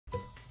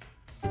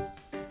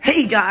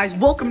Hey guys,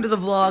 welcome to the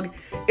vlog.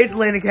 It's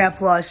LCP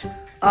Plush.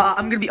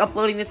 I'm gonna be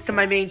uploading this to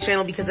my main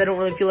channel because I don't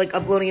really feel like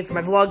uploading it to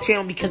my vlog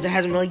channel because it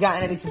hasn't really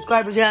gotten any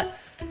subscribers yet.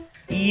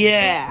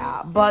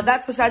 Yeah, but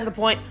that's besides the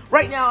point.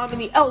 Right now, I'm in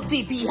the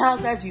LCP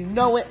house as you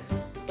know it,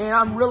 and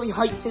I'm really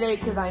hyped today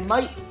because I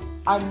might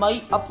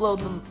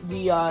upload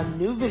the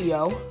new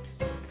video,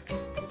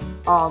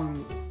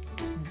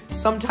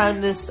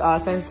 sometime this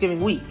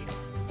Thanksgiving week.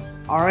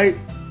 All right,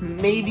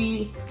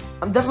 maybe.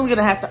 I'm definitely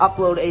gonna have to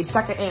upload a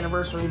second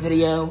anniversary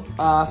video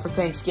for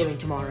Thanksgiving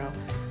tomorrow.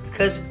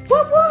 Cause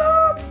whoop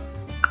whoop!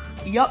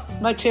 Yup,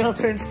 my channel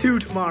turns 2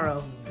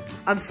 tomorrow.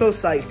 I'm so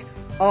psyched.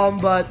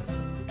 But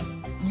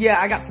yeah,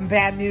 I got some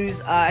bad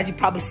news. As you've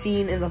probably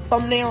seen in the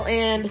thumbnail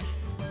and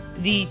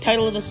the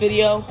title of this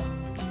video,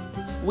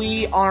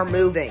 we are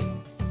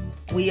moving.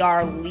 We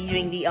are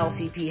leaving the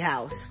LCP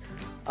house.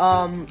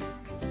 I've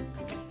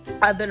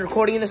been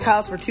recording in this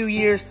house for 2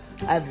 years.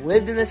 I've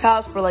lived in this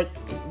house for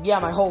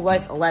my whole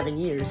life, 11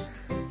 years.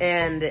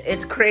 And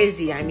it's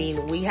crazy. I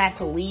mean, we have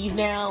to leave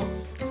now.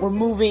 We're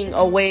moving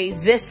away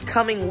this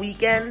coming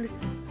weekend.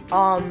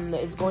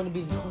 It's going to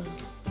be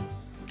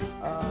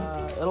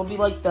it'll be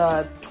like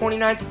the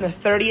 29th and the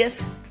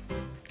 30th.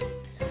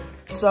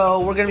 So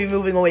we're going to be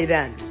moving away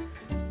then.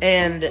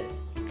 And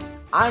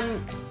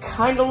I'm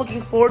kind of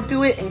looking forward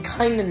to it and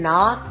kind of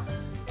not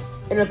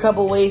in a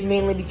couple ways,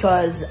 mainly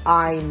because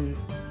I'm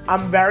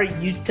very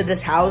used to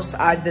this house.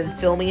 I've been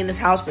filming in this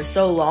house for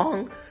so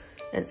long.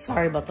 And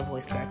sorry about the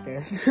voice crack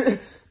there.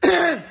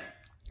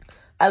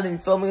 I've been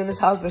filming in this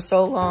house for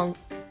so long.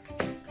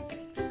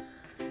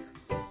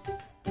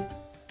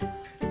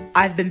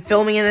 I've been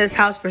filming in this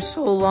house for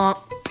so long.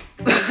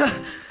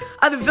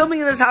 I've been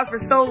filming in this house for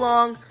so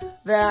long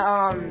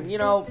that, you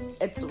know,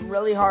 it's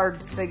really hard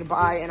to say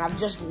goodbye. And I've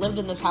just lived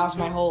in this house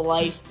my whole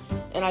life.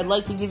 And I'd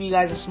like to give you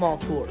guys a small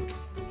tour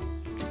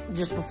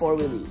just before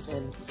we leave.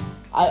 And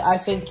I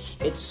think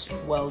it's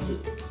well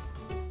due.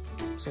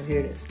 So here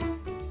it is.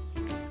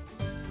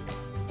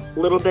 A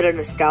little bit of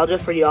nostalgia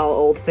for y'all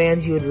old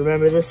fans. You would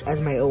remember this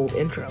as my old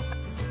intro.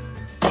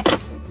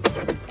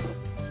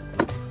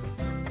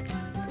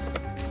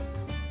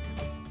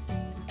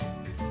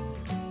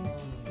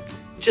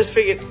 Just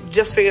figured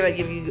I'd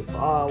give you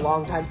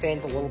longtime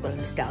fans a little bit of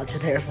nostalgia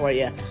there for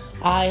you.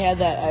 I had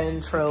that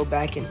intro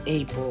back in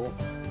April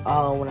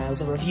when I was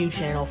a review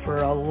channel for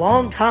a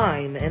long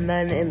time, and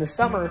then in the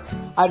summer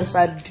I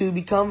decided to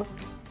become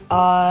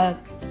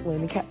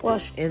LCP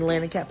Plush and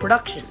LCP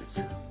Productions,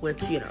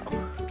 which, you know,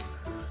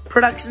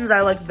 Productions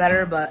I like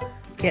better, but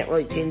can't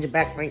really change it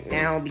back right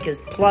now because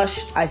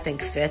Plush I think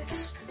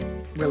fits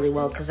really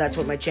well because that's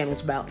what my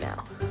channel's about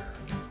now.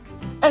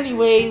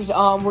 Anyways,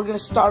 we're gonna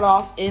start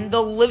off in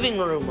the living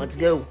room. Let's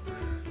go.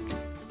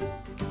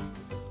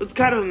 It's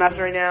kind of a mess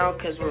right now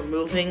because we're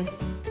moving.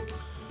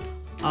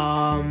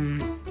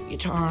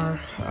 Guitar,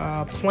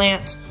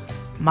 plant,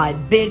 my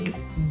big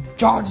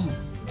doggy.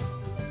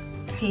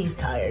 He's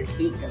tired.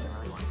 He doesn't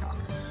really want to talk.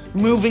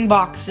 Moving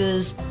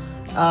boxes,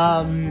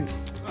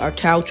 our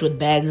couch with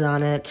bags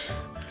on it,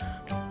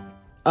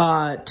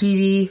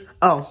 TV,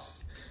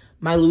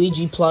 my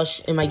Luigi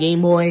plush and my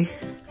Game Boy.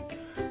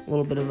 A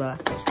little bit of a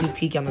sneak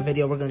peek on the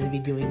video we're going to be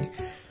doing.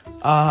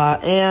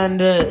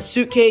 And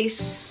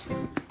suitcase,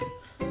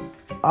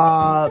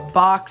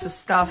 box of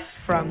stuff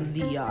from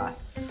the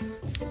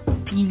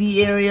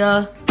TV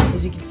area.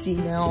 As you can see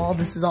now, all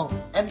this is all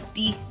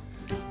empty.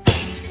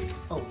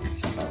 Oh,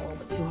 shot that a little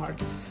bit too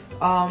hard.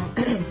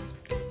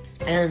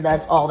 And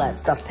that's all that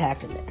stuff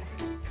packed in there.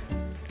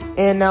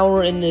 And now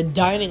we're in the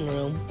dining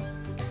room.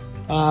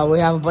 We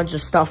have a bunch of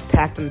stuff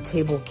packed on the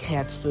table,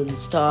 cats, food,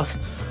 and stuff.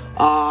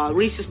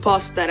 Reese's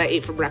Puffs that I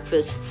ate for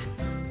breakfast.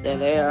 There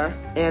they are.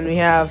 And we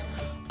have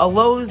a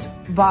Lowe's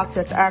box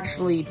that's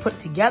actually put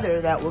together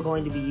that we're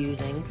going to be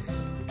using.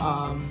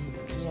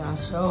 Yeah,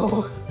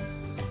 so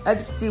as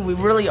you can see, we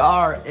really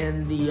are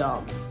in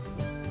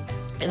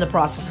the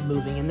process of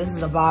moving. And this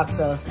is a box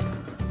of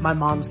my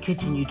mom's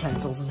kitchen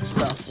utensils and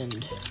stuff,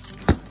 and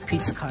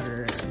pizza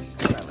cutter and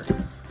whatever.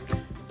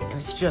 And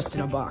it's just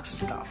in a box of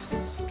stuff.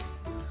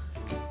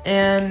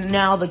 And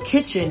now the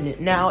kitchen.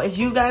 Now, if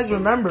you guys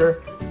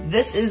remember,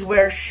 this is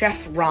where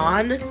Chef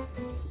Ron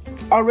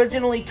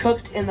originally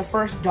cooked in the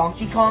first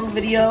Donkey Kong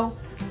video.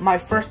 My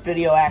first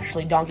video,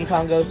 actually, Donkey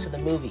Kong Goes to the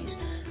Movies.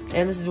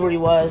 And this is where he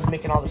was,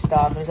 making all the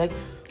stuff. And he's like,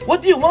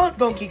 "What do you want,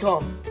 Donkey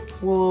Kong?"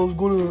 "Well, I was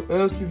going to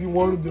ask if you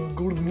wanted to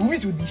go to the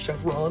movies with me, Chef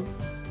Ron."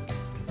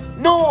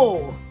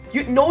 "No!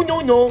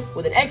 No,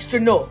 with an extra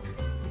no.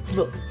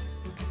 Look,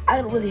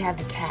 I don't really have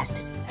the cash to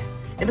do that.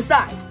 And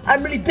besides,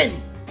 I'm really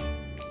busy.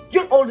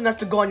 You're old enough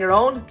to go on your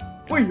own."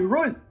 "Well, you're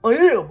right, I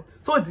am.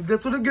 So I think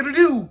that's what I'm gonna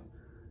do."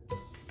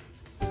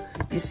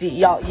 You see,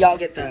 y'all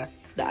get the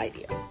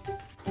idea.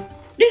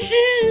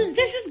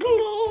 Dishes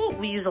galore.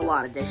 We use a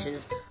lot of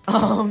dishes.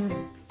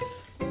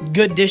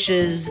 Good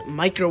dishes,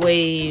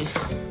 microwave,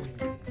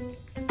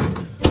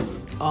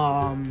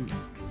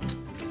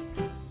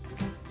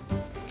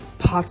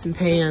 pots and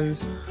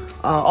pans.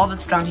 All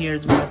that's down here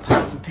is my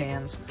pots and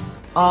pans.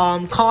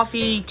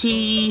 Coffee,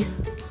 tea,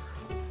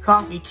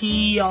 coffee,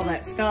 tea, all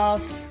that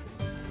stuff.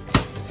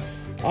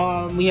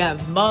 We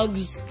have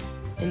mugs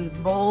and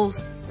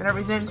bowls and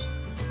everything.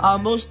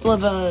 Most of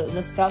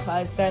the stuff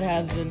I said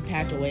have been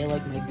packed away,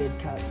 like my good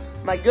cup.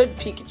 My good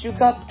Pikachu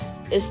cup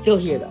is still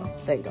here though,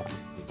 thank God.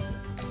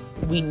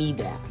 We need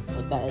that,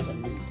 but that is a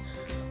need.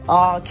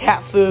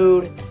 Cat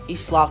food, he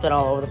slopped it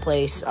all over the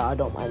place,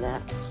 don't mind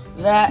that.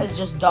 That is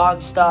just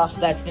dog stuff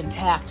that's been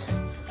packed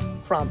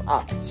from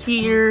up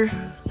here.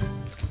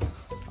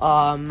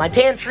 My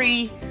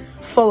pantry,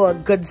 full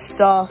of good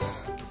stuff,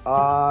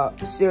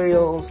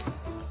 cereals,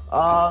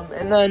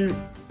 and then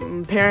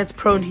parents'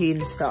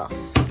 protein stuff.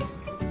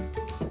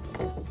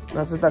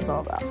 That's what that's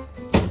all about.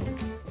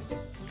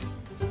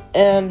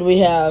 And we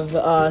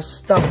have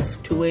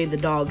stuff to weigh the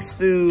dog's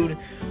food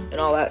and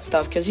all that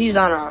stuff, because he's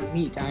on a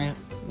meat diet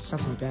and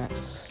stuff like that.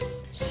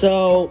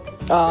 So,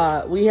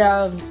 we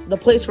have the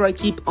place where I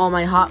keep all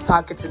my Hot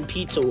Pockets and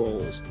pizza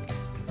rolls.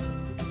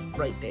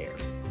 Right there.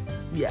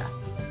 Yeah.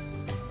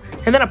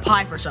 And then a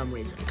pie for some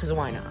reason, because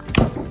why not?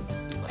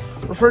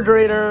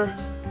 Refrigerator,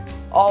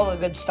 all the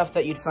good stuff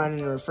that you'd find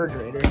in the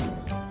refrigerator.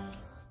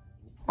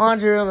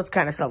 Laundry room, that's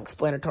kind of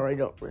self-explanatory,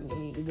 don't really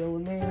need to go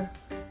in there.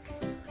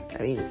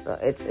 I mean,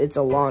 it's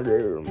a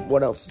laundry room.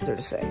 What else is there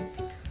to say?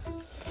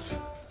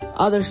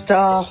 Other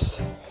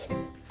stuff.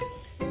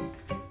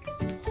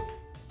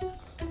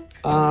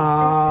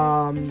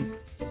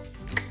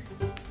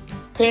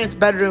 Parents'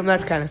 bedroom,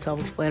 that's kind of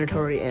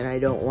self-explanatory, and I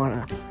don't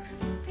want to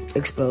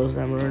expose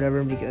them or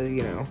whatever, because,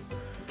 you know,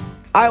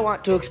 I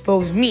want to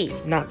expose me,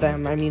 not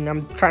them. I mean,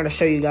 I'm trying to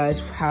show you guys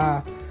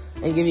how,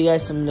 and give you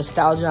guys some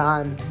nostalgia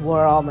on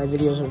where all my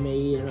videos are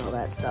made and all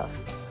that stuff.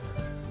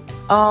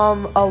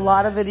 A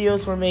lot of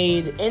videos were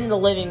made in the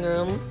living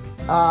room.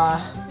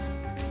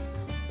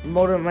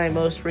 One of my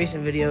most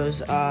recent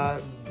videos,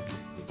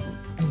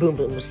 Boom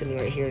Boom was sitting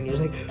right here, and he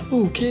was like,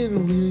 "Oh,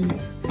 candle."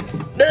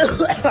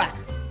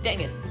 Dang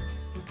it.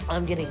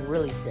 I'm getting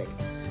really sick,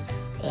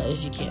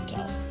 if you can't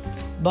tell.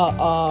 But,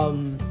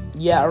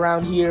 yeah,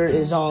 around here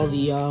is all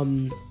the,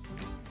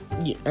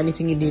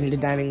 anything you need in the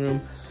dining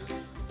room.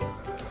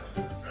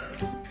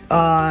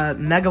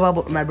 Mega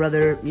Bubble, my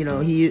brother, you know,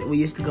 we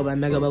used to go by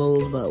Mega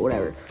Bubbles, but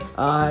whatever.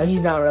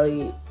 He's not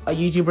really a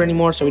YouTuber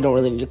anymore, so we don't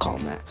really need to call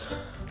him that.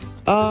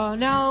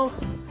 Now,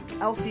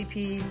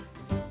 LCP,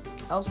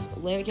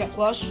 Landicat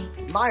plush,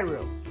 my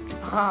room.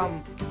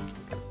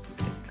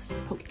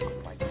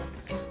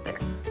 There.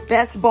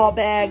 Basketball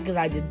bag, because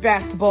I did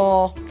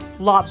basketball.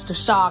 Lobster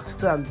socks,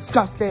 because I'm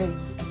disgusting.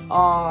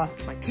 My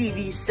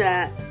TV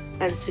set,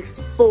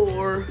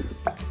 N64.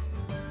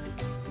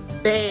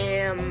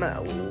 Bam.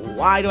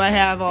 Why do I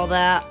have all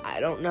that? I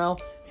don't know.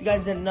 If you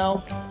guys didn't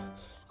know,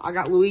 I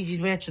got Luigi's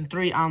Mansion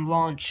 3 on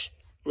launch.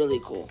 Really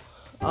cool.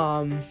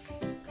 I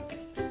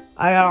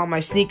got all my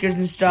sneakers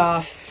and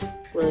stuff.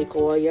 Really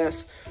cool, I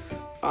guess.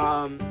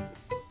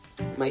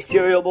 My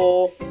cereal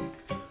bowl.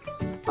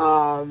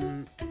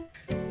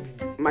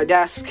 My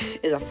desk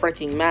is a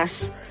freaking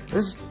mess.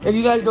 This, if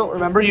you guys don't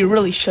remember, you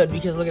really should,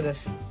 because look at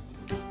this.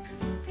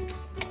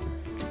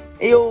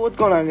 Hey, yo, what's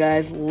going on,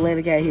 guys?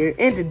 Landicat here,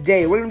 and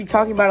today we're going to be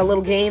talking about a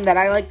little game that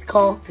I like to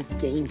call the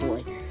Game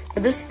Boy.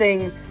 And this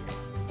thing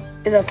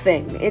is a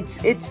thing.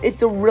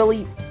 It's a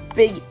really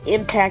big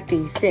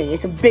impacting thing.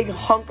 It's a big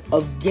hunk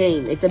of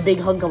game. It's a big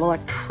hunk of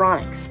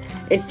electronics.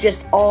 It's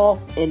just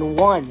all in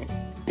one,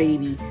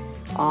 baby.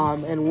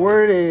 And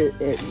where did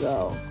it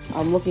go?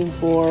 I'm looking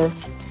for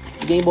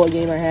the Game Boy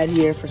game I had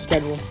here for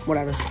schedule,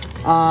 whatever.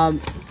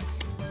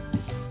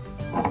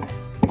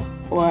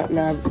 What?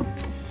 No.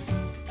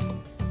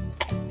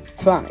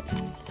 It's fine.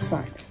 It's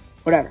fine.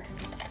 Whatever.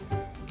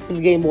 This is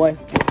Game Boy.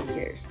 Who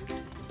cares?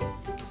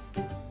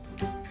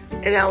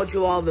 And now what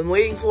you all have been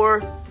waiting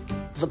for,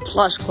 the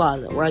plush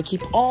closet, where I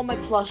keep all my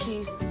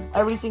plushies,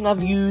 everything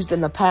I've used in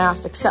the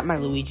past, except my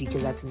Luigi,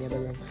 because that's in the other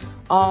room.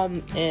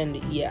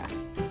 And yeah,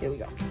 here we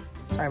go.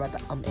 Sorry about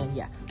that. And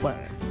yeah,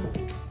 whatever.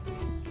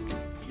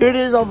 Here it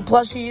is, all the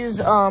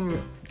plushies.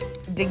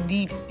 Dig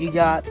deep. You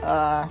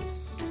got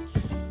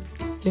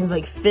things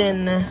like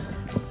Finn,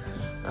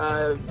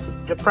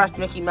 depressed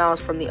Mickey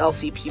Mouse from the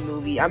LCP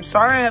movie. I'm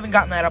sorry I haven't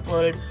gotten that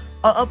uploaded.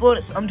 I'll upload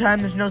it sometime.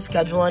 There's no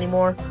schedule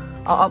anymore.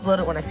 I'll upload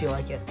it when I feel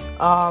like it.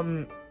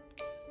 I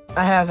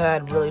have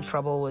had really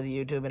trouble with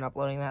YouTube and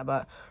uploading that,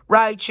 but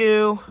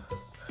Raichu,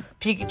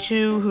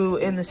 Pikachu, who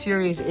in the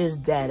series is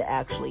dead,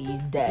 actually.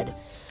 He's dead.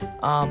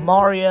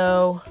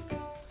 Mario,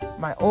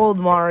 my old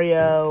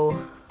Mario,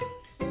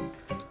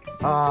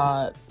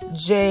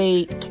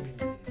 Jake,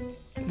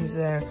 he's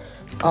there.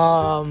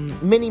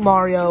 Mini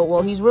Mario,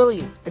 well, he's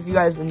really, if you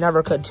guys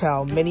never could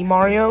tell, Mini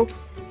Mario,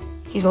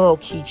 he's a little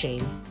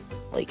keychain,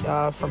 like,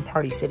 from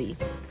Party City.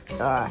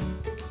 I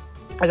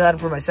got him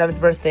for my 7th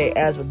birthday,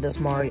 as with this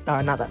Mario,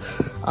 not that,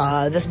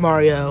 this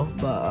Mario,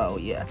 but, oh,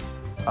 yeah.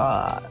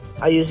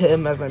 I use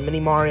him as my Mini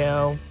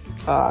Mario,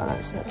 my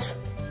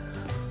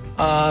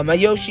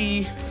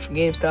Yoshi from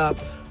GameStop,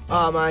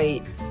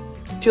 my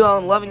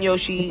 2011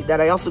 Yoshi that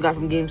I also got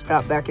from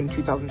GameStop back in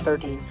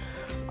 2013,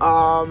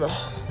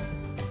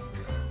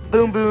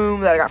 Boom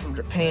Boom that I got from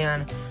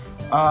Japan,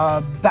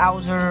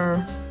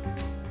 Bowser,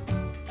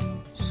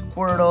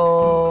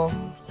 Squirtle,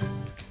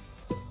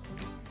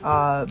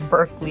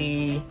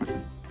 Berkeley,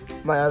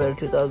 my other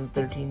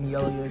 2013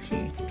 Yellow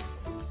Yoshi,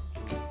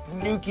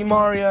 Nuki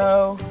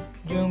Mario,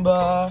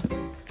 Goomba,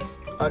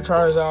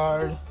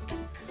 Charizard,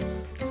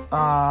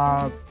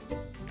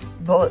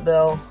 Bullet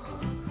Bill,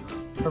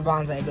 or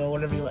Bonsai Bill,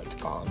 whatever you like to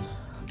call him,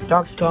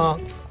 Donkey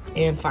Kong,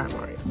 and Fire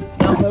Mario.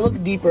 Now, if I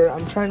look deeper,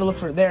 I'm trying to look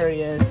for, there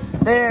he is.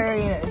 There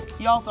he is.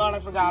 Y'all thought I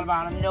forgot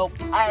about him. Nope,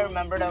 I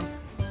remembered him.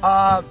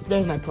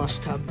 There's my plush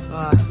tub.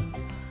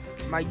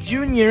 My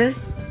junior,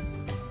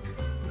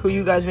 who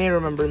you guys may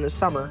remember in the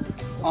summer,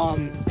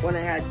 when I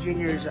had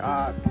junior's,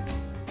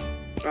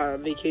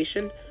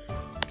 vacation,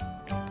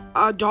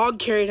 a dog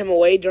carried him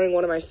away during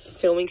one of my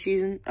filming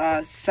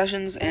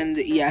sessions, and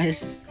yeah,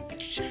 his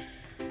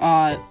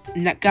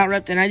neck got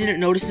ripped, and I didn't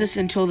notice this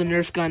until the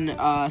Nerf gun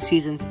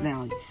season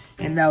finale,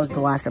 and that was the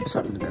last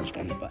episode of the Nerf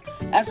gun. But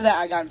after that,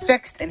 I got him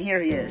fixed, and here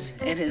he is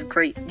in his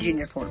great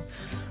junior form.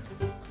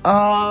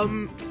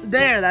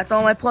 There, that's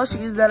all my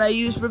plushies that I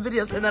use for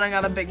videos, and then I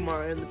got a big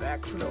Mario in the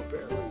back for no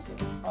real reason.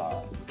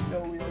 No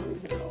real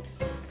reason at all.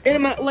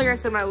 And like I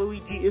said, my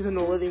Luigi is in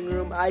the living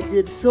room. I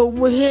did film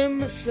with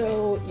him,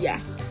 so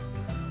yeah.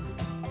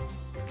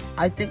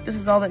 I think this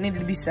is all that needed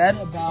to be said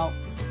about...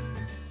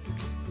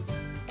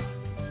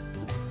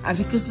 I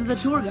think this is the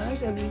tour,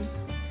 guys. I mean,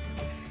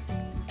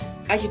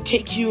 I could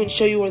take you and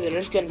show you where the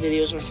Nerf gun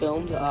videos were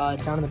filmed,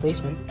 down in the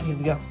basement. Here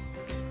we go.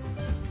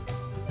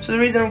 So the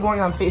reason I'm going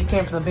on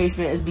FaceCam for the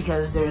basement is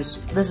because this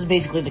is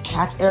basically the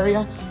cat's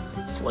area.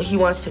 It's what he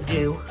wants to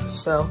do,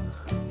 so,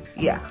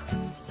 yeah.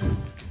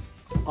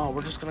 Oh,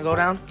 we're just gonna go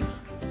down.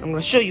 I'm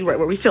gonna show you right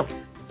where we film.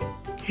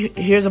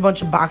 Here's a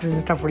bunch of boxes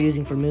and stuff we're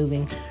using for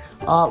moving.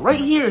 Right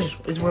here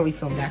is where we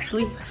filmed,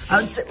 actually. I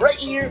would sit right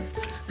here.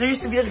 There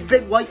used to be this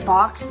big white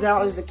box. That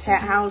was the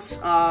cat house.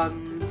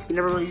 He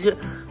never really used it.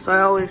 So I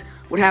always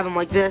would have him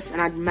like this,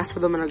 and I'd mess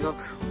with him, and I'd go.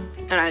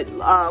 And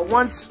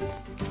once,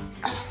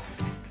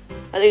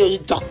 I think it was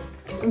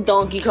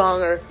Donkey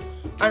Kong, or,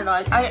 I don't know.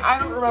 I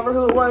don't remember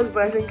who it was,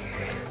 but I think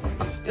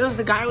it was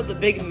the guy with the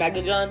big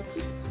mega gun.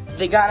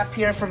 They got up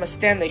here from a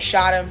stand, they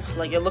shot him.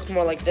 Like, it looked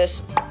more like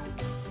this.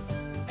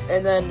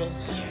 And then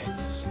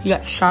he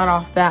got shot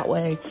off that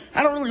way.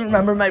 I don't really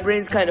remember. My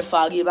brain's kind of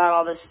foggy about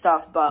all this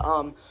stuff, but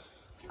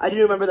I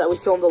do remember that we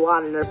filmed a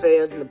lot in our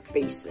videos in the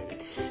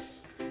basement.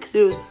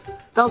 Because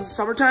that was the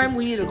summertime.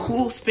 We needed a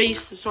cool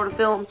space to sort of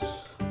film.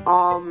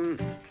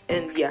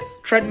 And yeah,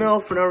 treadmill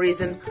for no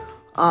reason.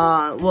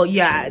 Well,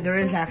 yeah, there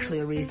is actually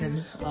a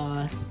reason.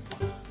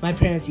 My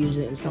parents use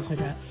it and stuff like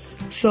that.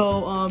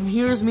 So,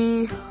 here's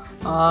me.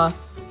 I'm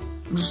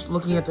just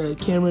looking at the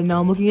camera, and now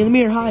I'm looking in the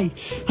mirror. Hi.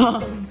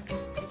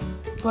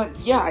 But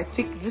yeah, I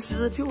think this is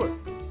the tour.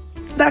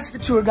 That's the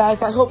tour,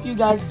 guys. I hope you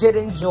guys did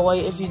enjoy.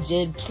 If you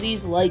did,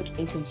 please like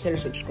and consider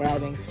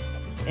subscribing.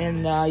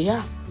 And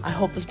yeah, I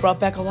hope this brought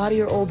back a lot of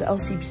your old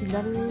LCP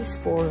memories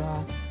for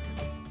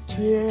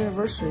 2-year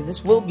anniversary.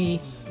 This will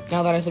be,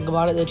 now that I think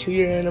about it, the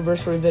 2-year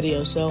anniversary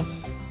video. So,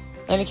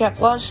 Cat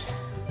Plush,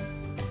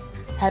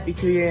 happy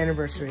 2-year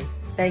anniversary.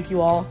 Thank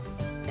you all,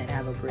 and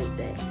have a great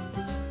day.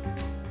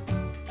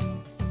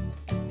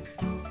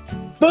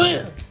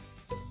 Bam!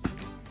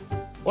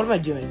 What am I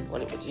doing?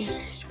 Whatever.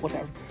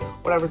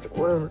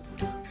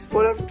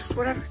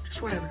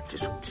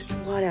 Just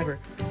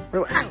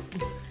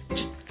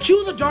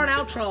cue the darn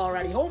outro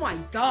already. Oh my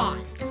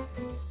god.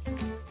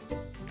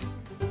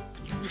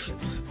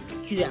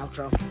 Cue the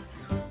outro.